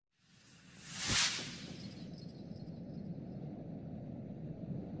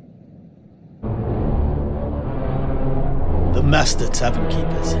Master Tavern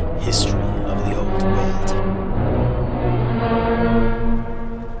Keeper's History of the Old World.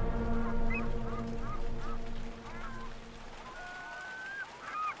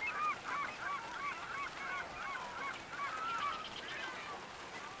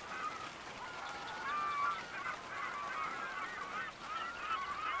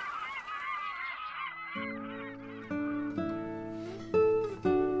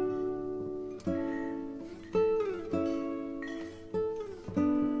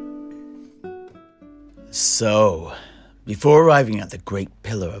 So, before arriving at the Great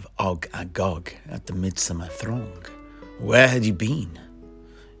Pillar of Og-Agog at the Midsummer Throng, where had you been?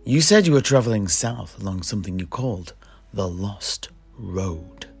 You said you were travelling south along something you called the Lost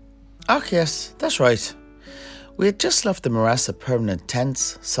Road. Ah, yes, that's right. We had just left the morass of permanent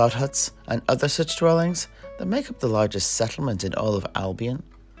tents, sod huts, and other such dwellings that make up the largest settlement in all of Albion,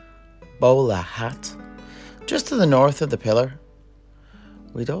 Bol-a-Hat, just to the north of the pillar.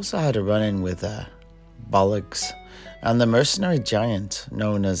 We'd also had a run-in with Bollogs and the mercenary giant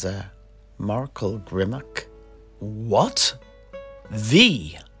known as Markle Grimmack. What?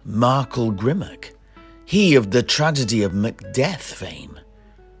 The Markle Grimmack? He of the tragedy of Macbeth fame?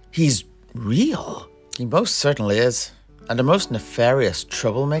 He's real? He most certainly is, and a most nefarious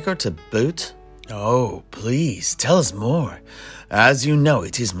troublemaker to boot. Oh, please, tell us more. As you know,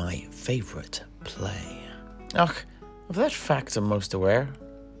 it is my favourite play. Of that fact I'm most aware.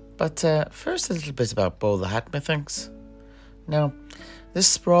 But first a little bit about Bol-a-Hat, methinks. Now, this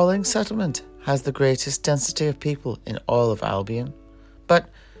sprawling settlement has the greatest density of people in all of Albion, but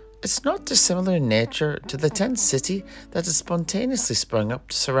it's not dissimilar in nature to the tent city that has spontaneously sprung up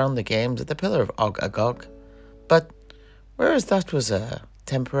to surround the games at the Pillar of Og-Agog. But whereas that was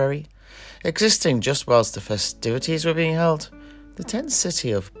temporary, existing just whilst the festivities were being held, the tent city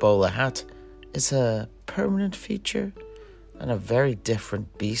of Bol-a-Hat is a permanent feature and a very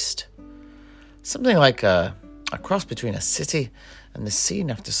different beast. Something like a cross between a city and the scene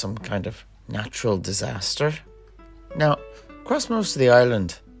after some kind of natural disaster. Now, across most of the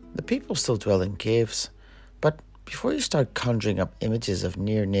island, the people still dwell in caves, but before you start conjuring up images of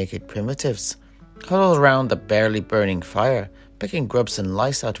near-naked primitives, huddled around the barely burning fire, picking grubs and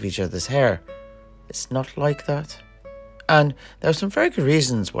lice out of each other's hair, it's not like that. And there are some very good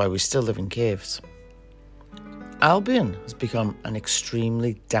reasons why we still live in caves. Albion has become an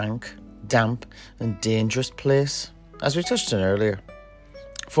extremely dank, damp and dangerous place, as we touched on earlier.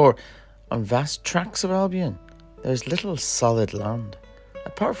 For on vast tracts of Albion, there is little solid land,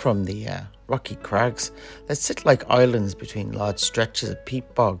 apart from the rocky crags that sit like islands between large stretches of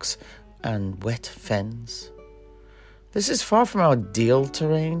peat bogs and wet fens. This is far from ideal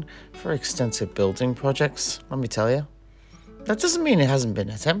terrain for extensive building projects, let me tell you. That doesn't mean it hasn't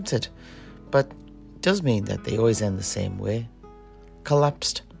been attempted, but does mean that they always end the same way.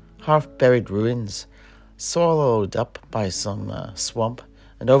 Collapsed, half-buried ruins, swallowed up by some swamp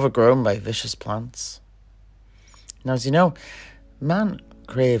and overgrown by vicious plants. Now, as you know, man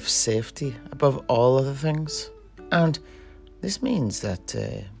craves safety above all other things, and this means that,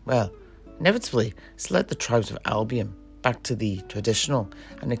 inevitably it's led the tribes of Albion back to the traditional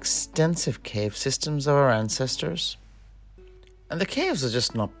and extensive cave systems of our ancestors. And the caves are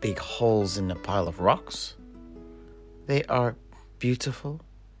just not big holes in a pile of rocks. They are beautiful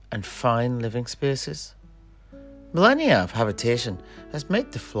and fine living spaces. Millennia of habitation has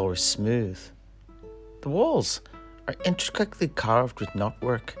made the floors smooth. The walls are intricately carved with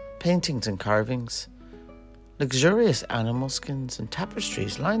knotwork, paintings and carvings. Luxurious animal skins and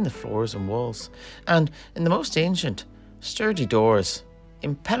tapestries line the floors and walls, and in the most ancient, sturdy doors,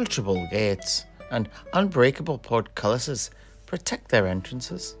 impenetrable gates, and unbreakable portcullises protect their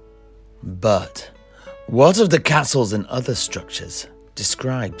entrances. But what of the castles and other structures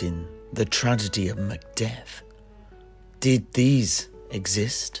described in the tragedy of Macbeth? Did these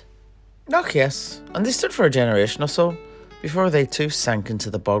exist? Oh, yes, and they stood for a generation or so before they too sank into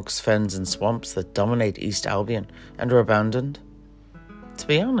the bogs, fens and swamps that dominate East Albion and were abandoned. To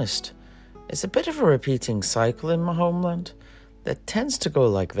be honest, it's a bit of a repeating cycle in my homeland that tends to go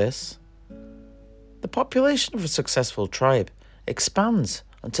like this. The population of a successful tribe expands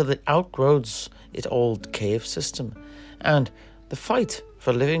until it outgrows its old cave system, and the fight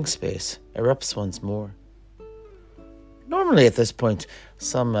for living space erupts once more. Normally at this point,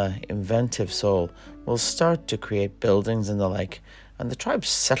 some inventive soul will start to create buildings and the like, and the tribe's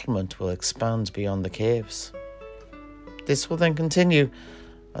settlement will expand beyond the caves. This will then continue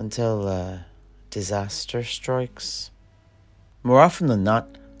until disaster strikes. More often than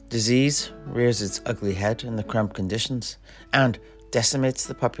not, disease rears its ugly head in the cramped conditions and decimates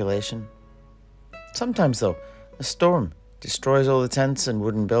the population. Sometimes, though, a storm destroys all the tents and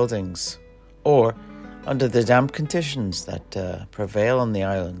wooden buildings, or, under the damp conditions that prevail on the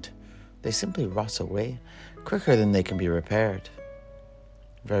island, they simply rot away quicker than they can be repaired.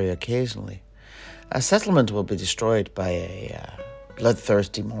 Very occasionally, a settlement will be destroyed by a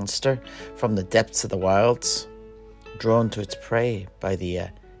bloodthirsty monster from the depths of the wilds, drawn to its prey by the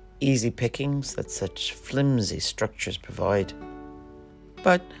easy pickings that such flimsy structures provide.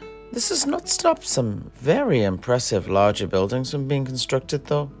 But this does not stop some very impressive larger buildings from being constructed,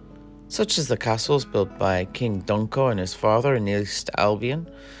 though, such as the castles built by King Dunco and his father in East Albion,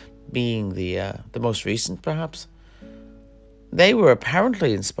 being the most recent, perhaps. They were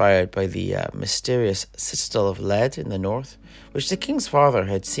apparently inspired by the mysterious citadel of lead in the north, which the king's father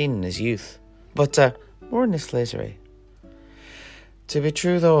had seen in his youth. But more on this later, eh? To be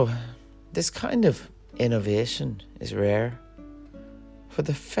true, though, this kind of innovation is rare. For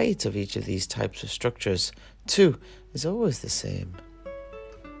the fate of each of these types of structures, too, is always the same.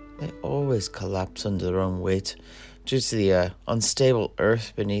 They always collapse under their own weight due to the unstable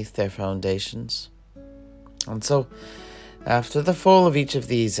earth beneath their foundations. And so, after the fall of each of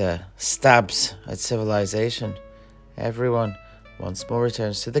these stabs at civilization, everyone once more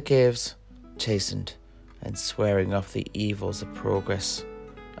returns to the caves, chastened and swearing off the evils of progress,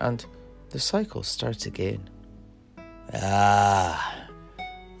 and the cycle starts again.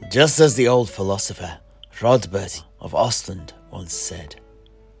 Just as the old philosopher Rodbert of Ostland once said,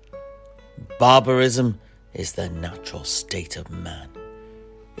 barbarism is the natural state of man.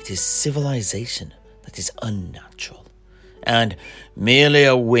 It is civilization that is unnatural, and merely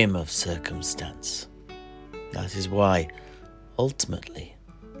a whim of circumstance. That is why, ultimately,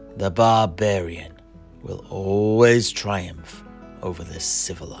 the barbarian will always triumph over the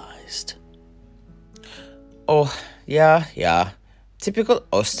civilized. Oh, yeah. Typical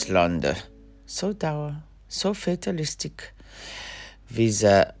Ostlander. So dour, so fatalistic. With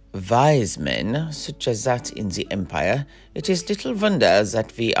wise men, such as that in the Empire, it is little wonder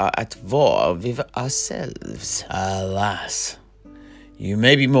that we are at war with ourselves. Alas, you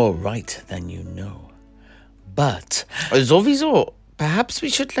may be more right than you know. But, sowieso, perhaps we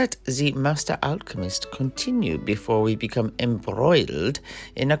should let the Master Alchemist continue before we become embroiled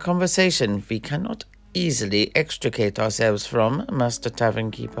in a conversation we cannot easily extricate ourselves from, Master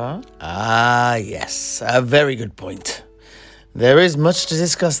Tavern Keeper. Yes, a very good point. There is much to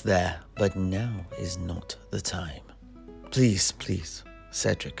discuss there, but now is not the time. Please,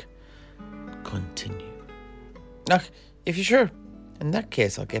 Sedrik, continue. If you're sure, in that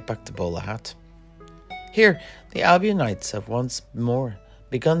case I'll get back to Bol-a-Hat. Here, the Albionites have once more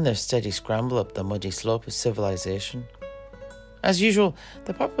begun their steady scramble up the muddy slope of civilization. As usual,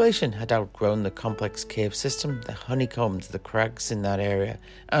 the population had outgrown the complex cave system that honeycombed the crags in that area,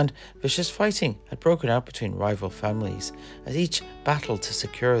 and vicious fighting had broken out between rival families as each battled to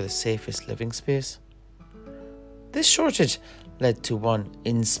secure the safest living space. This shortage led to one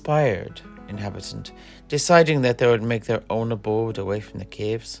inspired inhabitant deciding that they would make their own abode away from the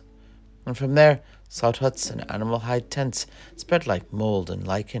caves, and from there sod huts and animal hide tents spread like mould and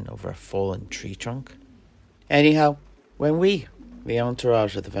lichen over a fallen tree trunk. Anyhow, when we, the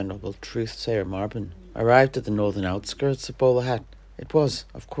entourage of the venerable Truthsayer Marbin, arrived at the northern outskirts of Bol-a-Hat, it was,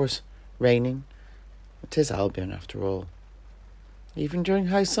 of course, raining. 'Tis Albion, after all. Even during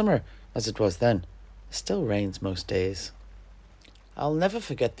high summer, as it was then, it still rains most days. I'll never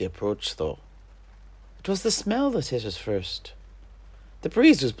forget the approach, though. It was the smell that hit us first. The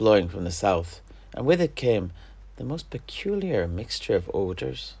breeze was blowing from the south, and with it came the most peculiar mixture of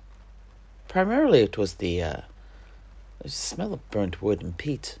odours. Primarily it was the smell of burnt wood and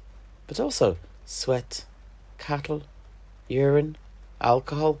peat, but also sweat, cattle, urine,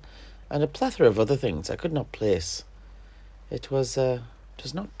 alcohol, and a plethora of other things I could not place. It was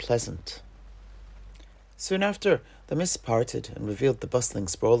not pleasant. Soon after, the mist parted and revealed the bustling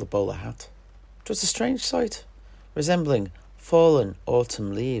sprawl of Bol-a-Hat. It was a strange sight, resembling fallen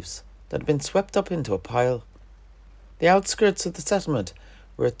autumn leaves that had been swept up into a pile. The outskirts of the settlement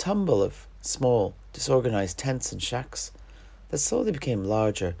were a tumble of small, disorganized tents and shacks that slowly became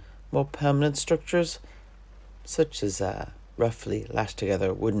larger, more permanent structures, such as roughly lashed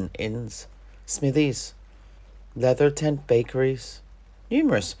together wooden inns, smithies, leather tent bakeries,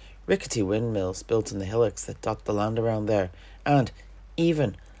 numerous rickety windmills built in the hillocks that dot the land around there, and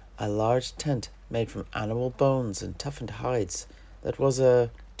even a large tent made from animal bones and toughened hides that was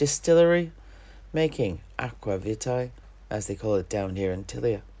a distillery making aqua vitae, as they call it down here in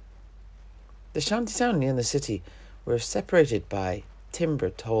Tilea. The shantytown near the city were separated by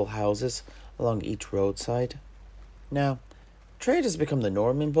timbered tall houses along each roadside. Now, trade has become the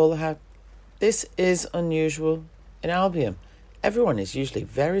norm in Bol-a-Hat. This is unusual, In Albion, everyone is usually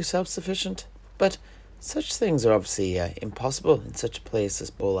very self-sufficient, but such things are obviously impossible in such a place as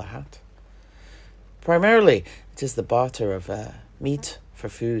Bol-a-Hat. Primarily, it is the barter of meat for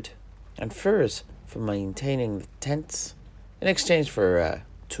food and furs for maintaining the tents, in exchange for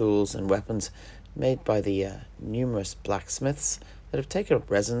tools and weapons made by the numerous blacksmiths that have taken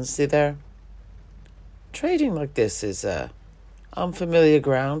up residency there. Trading like this is unfamiliar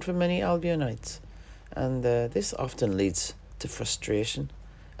ground for many Albionites, and this often leads to frustration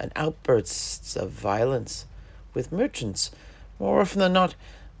and outbursts of violence, with merchants more often than not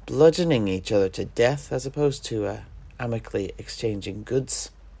bludgeoning each other to death as opposed to amicably exchanging goods.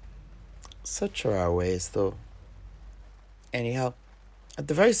 Such are our ways, though. Anyhow, at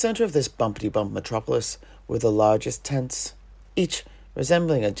the very centre of this bumpity-bump metropolis were the largest tents, each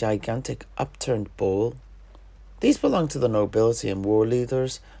resembling a gigantic upturned bowl. These belonged to the nobility and war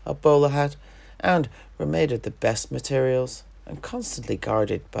leaders of Bol-a-Hat, and were made of the best materials and constantly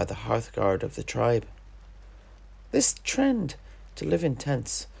guarded by the hearthguard of the tribe. This trend to live in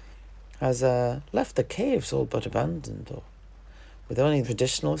tents has left the caves all but abandoned, though, with only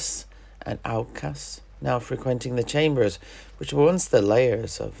traditionalists and outcasts now frequenting the chambers, which were once the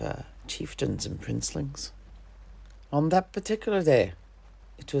lairs of chieftains and princelings. On that particular day,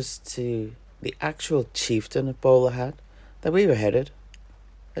 it was to the actual chieftain of Bol-a-Hat that we were headed.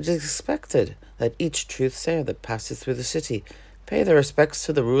 It is expected that each Truthsayer that passes through the city pay their respects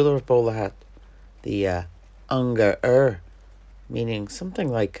to the ruler of Bol-a-Hat, the Unger, meaning something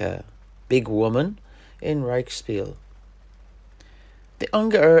like a big woman in Reichspiel. The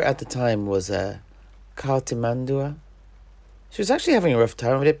Unger at the time was Cartimandua. She was actually having a rough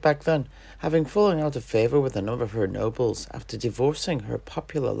time with it back then, having fallen out of favour with a number of her nobles after divorcing her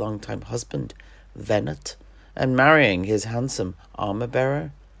popular long-time husband, Venat, and marrying his handsome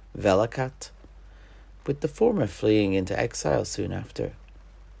armour-bearer, Bol-a-Hat, with the former fleeing into exile soon after.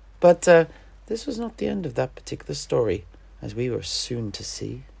 But this was not the end of that particular story, as we were soon to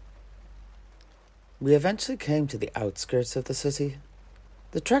see. We eventually came to the outskirts of the city.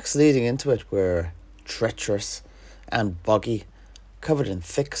 The tracks leading into it were treacherous and boggy, covered in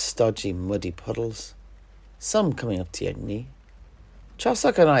thick, stodgy, muddy puddles, some coming up to your knee.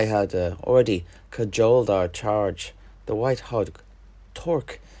 Chossack and I had already cajoled our charge, the White Hog,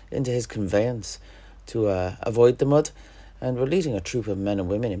 Torque, into his conveyance to avoid the mud, and were leading a troop of men and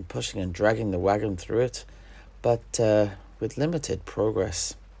women in pushing and dragging the wagon through it, but with limited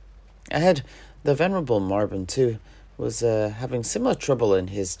progress. Ahead, the venerable Marbon, too, was having similar trouble in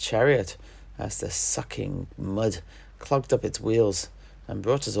his chariot as the sucking mud clogged up its wheels and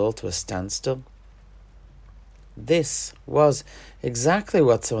brought us all to a standstill. This was exactly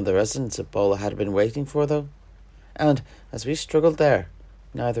what some of the residents of Bol-a-Hat had been waiting for, though, and as we struggled there,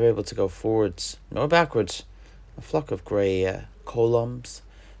 neither able to go forwards nor backwards, a flock of grey colombs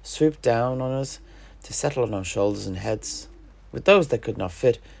swooped down on us to settle on our shoulders and heads, with those that could not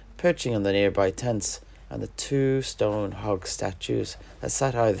fit perching on the nearby tents and the 2 stone hog statues that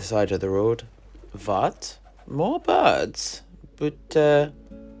sat either side of the road. What? More birds? But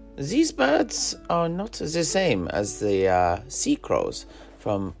these birds are not the same as the sea crows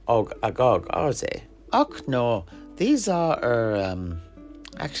from Og-Agog, are they? Och, no. These are,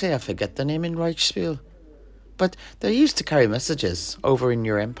 actually I forget the name in Reichspiel. But they used to carry messages over in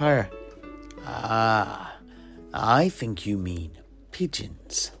your empire. Ah, I think you mean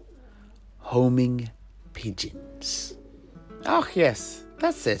pigeons. Homing pigeons. Oh, yes,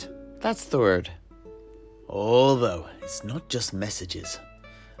 that's it. That's the word. Although, it's not just messages.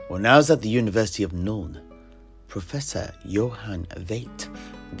 When I was at the University of Nuln, Professor Johann Veit,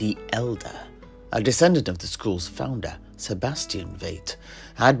 the Elder, a descendant of the school's founder, Sebastian Veit,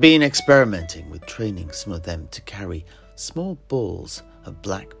 had been experimenting with training some of them to carry small balls of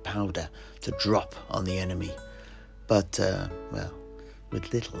black powder to drop on the enemy. But,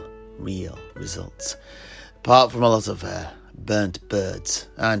 with little real results, apart from a lot of burnt birds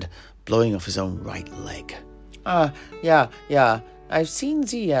and blowing off his own right leg. Yeah, I've seen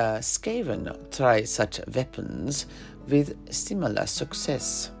the Skaven try such weapons with similar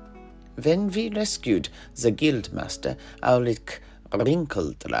success. When we rescued the guildmaster, Aulich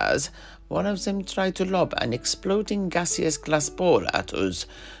Rinkeltras, one of them tried to lob an exploding gaseous glass ball at us,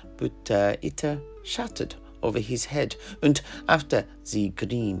 but it shattered over his head, and after the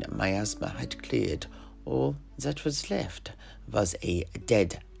green miasma had cleared, all that was left was a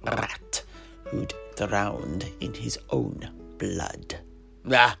dead rat who'd drowned in his own blood.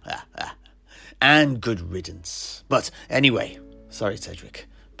 And good riddance. But anyway, sorry, Sedrik,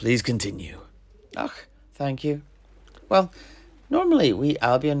 please continue. Thank you. Well, normally we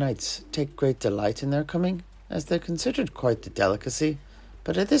Albionites take great delight in their coming, as they're considered quite the delicacy,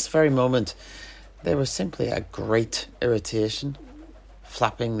 but at this very moment they were simply a great irritation,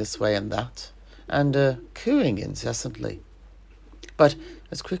 flapping this way and that, and cooing incessantly. But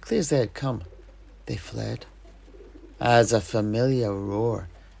as quickly as they had come, they fled, as a familiar roar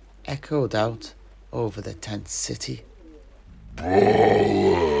echoed out over the tent city.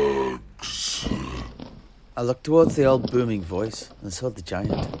 Bollocks! I looked towards the old booming voice and saw the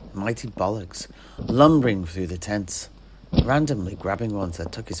giant, mighty Bollocks, lumbering through the tents, randomly grabbing ones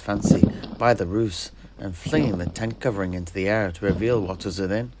that took his fancy by the roots and flinging the tent covering into the air to reveal what was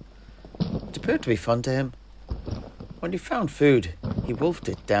within. It appeared to be fun to him. When he found food, he wolfed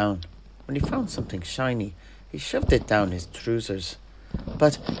it down. When he found something shiny, he shoved it down his trousers.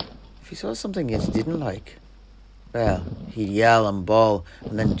 But if he saw something that he didn't like, well, he'd yell and bawl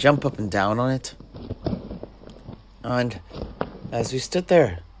and then jump up and down on it. And as we stood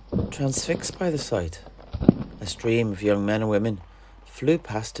there, transfixed by the sight, a stream of young men and women flew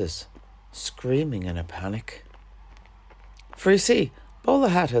past us, screaming in a panic. For you see,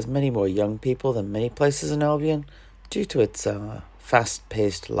 Bol-a-Hat has many more young people than many places in Albion, due to its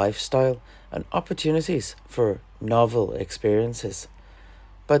fast-paced lifestyle and opportunities for novel experiences.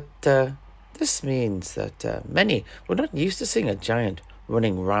 But this means that many were not used to seeing a giant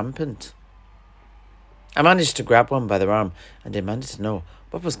running rampant. I managed to grab one by the arm and demanded to know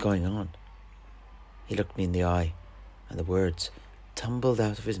what was going on. He looked me in the eye, and the words tumbled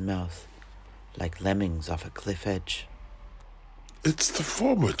out of his mouth like lemmings off a cliff edge. It's the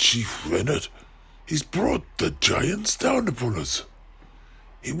former Chief Renard. He's brought the giants down upon us.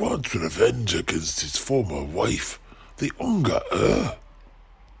 He wants revenge against his former wife, the Unga.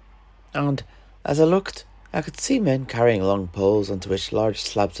 And as I looked, I could see men carrying long poles onto which large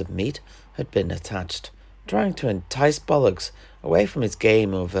slabs of meat had been attached, trying to entice Bollocks away from his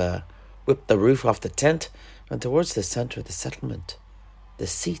game of whip the roof off the tent and towards the centre of the settlement, the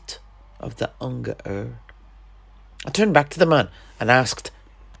seat of the Unga. I turned back to the man and asked,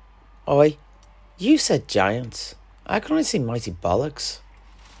 "Oi, you said giants. I can only see mighty Bollocks."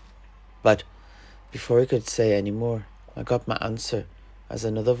 But before he could say any more, I got my answer as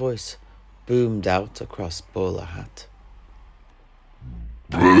another voice boomed out across Bol-a-Hat.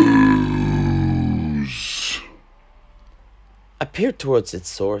 Bruise! I peered towards its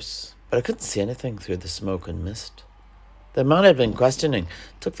source, but I couldn't see anything through the smoke and mist. The man I'd been questioning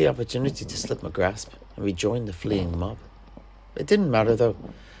took the opportunity to slip my grasp and rejoin the fleeing mob. It didn't matter though,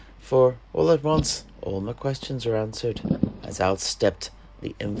 for all at once all my questions were answered as out stepped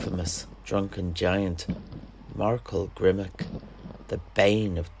the infamous drunken giant, Markel Grimmack, the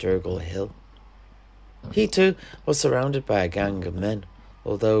bane of Durgal Hill. He too was surrounded by a gang of men,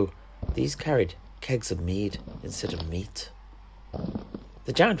 although these carried kegs of mead instead of meat.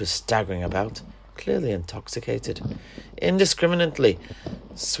 The giant was staggering about, clearly intoxicated, indiscriminately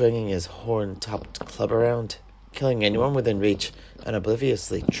swinging his horn-topped club around, killing anyone within reach and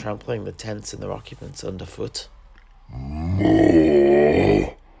obliviously trampling the tents and their occupants underfoot.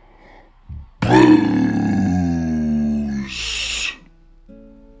 More booze!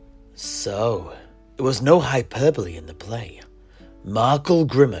 So, it was no hyperbole in the play. Markel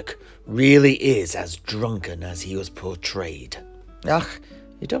Grimmack really is as drunken as he was portrayed. Ach,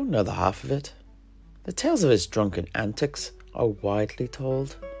 you don't know the half of it. The tales of his drunken antics are widely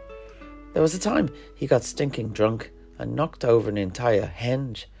told. There was a time he got stinking drunk and knocked over an entire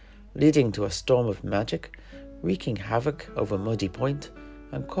henge, leading to a storm of magic, wreaking havoc over Muddy Point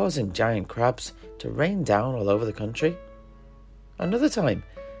and causing giant crabs to rain down all over the country. Another time,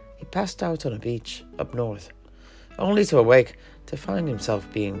 he passed out on a beach up north, only to awake to find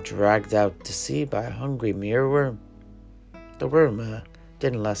himself being dragged out to sea by a hungry mealworm. The worm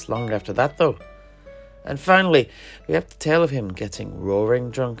didn't last long after that, though. And finally, we have the tale of him getting roaring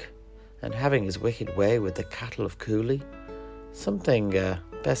drunk and having his wicked way with the cattle of Cooley, something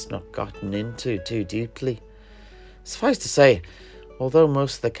best not gotten into too deeply. Suffice to say, although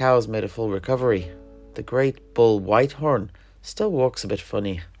most of the cows made a full recovery, the great bull Whitehorn still walks a bit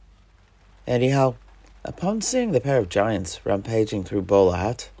funny. Anyhow, upon seeing the pair of giants rampaging through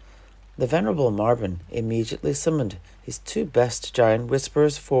Bol-a-Hat, the venerable Marvin immediately summoned his two best giant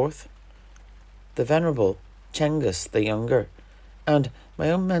whisperers forth, the venerable Cengus the Younger, and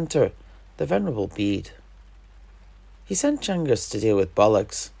my own mentor, the venerable Bede. He sent Cengus to deal with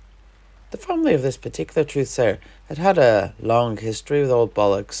Bollocks. The family of this particular Truthsayer had had a long history with old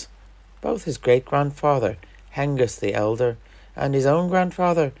Bollocks. Both his great-grandfather, Hengist the Elder, and his own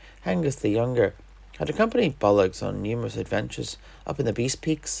grandfather, Hengist the Younger, had accompanied Bollocks on numerous adventures up in the Beast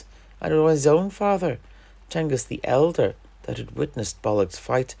Peaks, and it was his own father, Cengus the Elder, that had witnessed Bollocks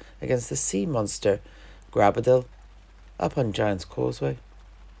fight against the sea monster Grabadil, up on Giant's Causeway.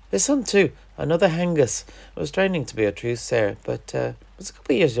 His son too, another Hengus, was training to be a Truthsayer, but was a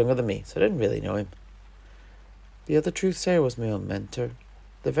couple of years younger than me, so I didn't really know him. The other Truthsayer was my own mentor,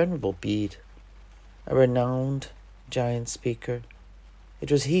 the Venerable Bede, a renowned giant speaker.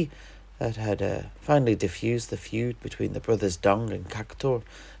 It was he that had finally diffused the feud between the brothers Dong and Cactor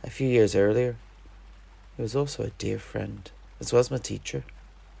a few years earlier. He was also a dear friend, as was my teacher.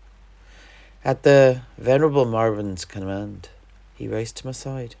 At the Venerable Marvin's command, he raced to my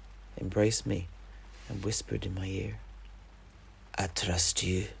side, embraced me, and whispered in my ear, "I trust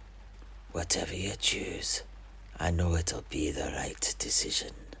you. Whatever you choose, I know it'll be the right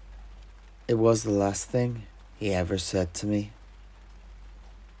decision." It was the last thing he ever said to me.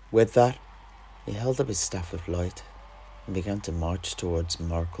 With that, he held up his staff of light and began to march towards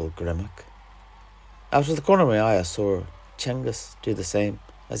Markle Grimmock. Out of the corner of my eye, I saw Cengus do the same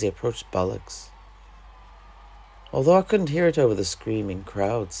as he approached Bollocks. Although I couldn't hear it over the screaming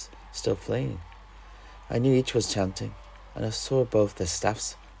crowds still fleeing, I knew each was chanting, and I saw both their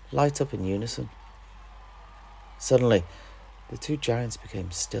staffs light up in unison. Suddenly, the two giants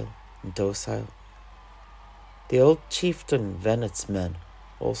became still and docile. The old chieftain Venet's men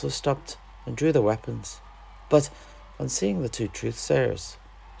also stopped and drew their weapons, but on seeing the two Truthsayers,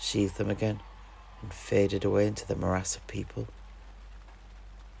 sheathed them again and faded away into the morass of people.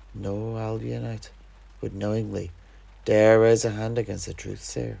 No Albionite would knowingly dare raise a hand against a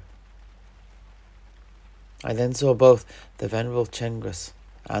Truthsayer. I then saw both the Venerable Cengus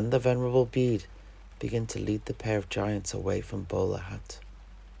and the Venerable Bede begin to lead the pair of giants away from Bol-a-Hat.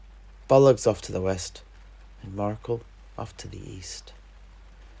 Bollocks off to the west, and Markle off to the east.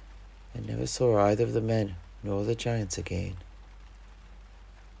 I never saw either of the men nor the giants again.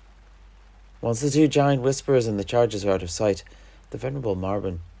 Once the two giant whisperers and the chargers were out of sight, the Venerable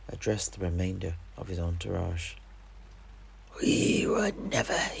Marvin addressed the remainder of his entourage. "We were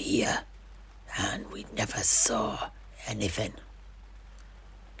never here, and we never saw anything.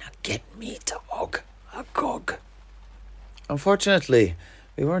 Now get me to Og-a-Gog." Unfortunately,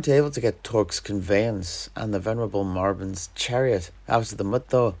 we weren't able to get Torque's conveyance and the Venerable Marvin's chariot out of the mud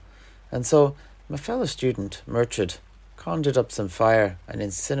though, and so my fellow student, Murchard, conjured up some fire and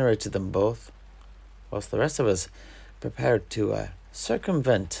incinerated them both, whilst the rest of us prepared to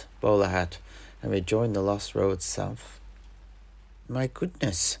circumvent Bol-a-Hat and rejoin the lost road south. My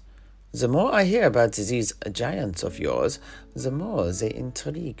goodness, the more I hear about these giants of yours, the more they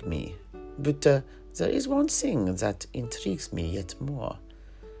intrigue me. But there is one thing that intrigues me yet more.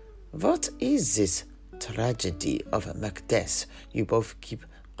 What is this tragedy of Macbeth you both keep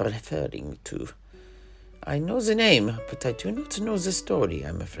referring to? I know the name, but I do not know the story,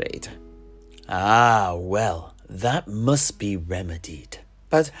 I'm afraid. Ah, well, that must be remedied.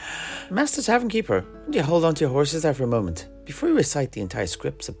 But, Master Tavern Keeper, would you hold on to your horses there for a moment? Before we recite the entire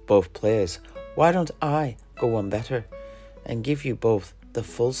scripts of both players, why don't I go one better and give you both the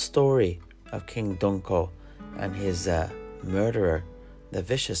full story of King Dunco and his murderer, the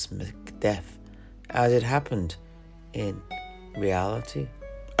vicious Macbeth, as it happened in reality?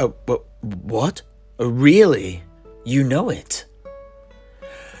 Oh, but what? Really? You know it?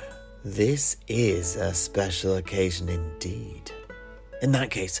 This is a special occasion indeed. In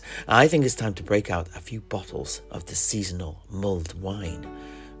that case, I think it's time to break out a few bottles of the seasonal mulled wine,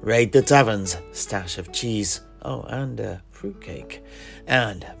 raid the tavern's stash of cheese, and fruitcake,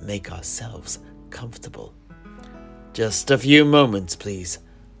 and make ourselves comfortable. Just a few moments, please,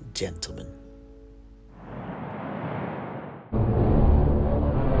 gentlemen.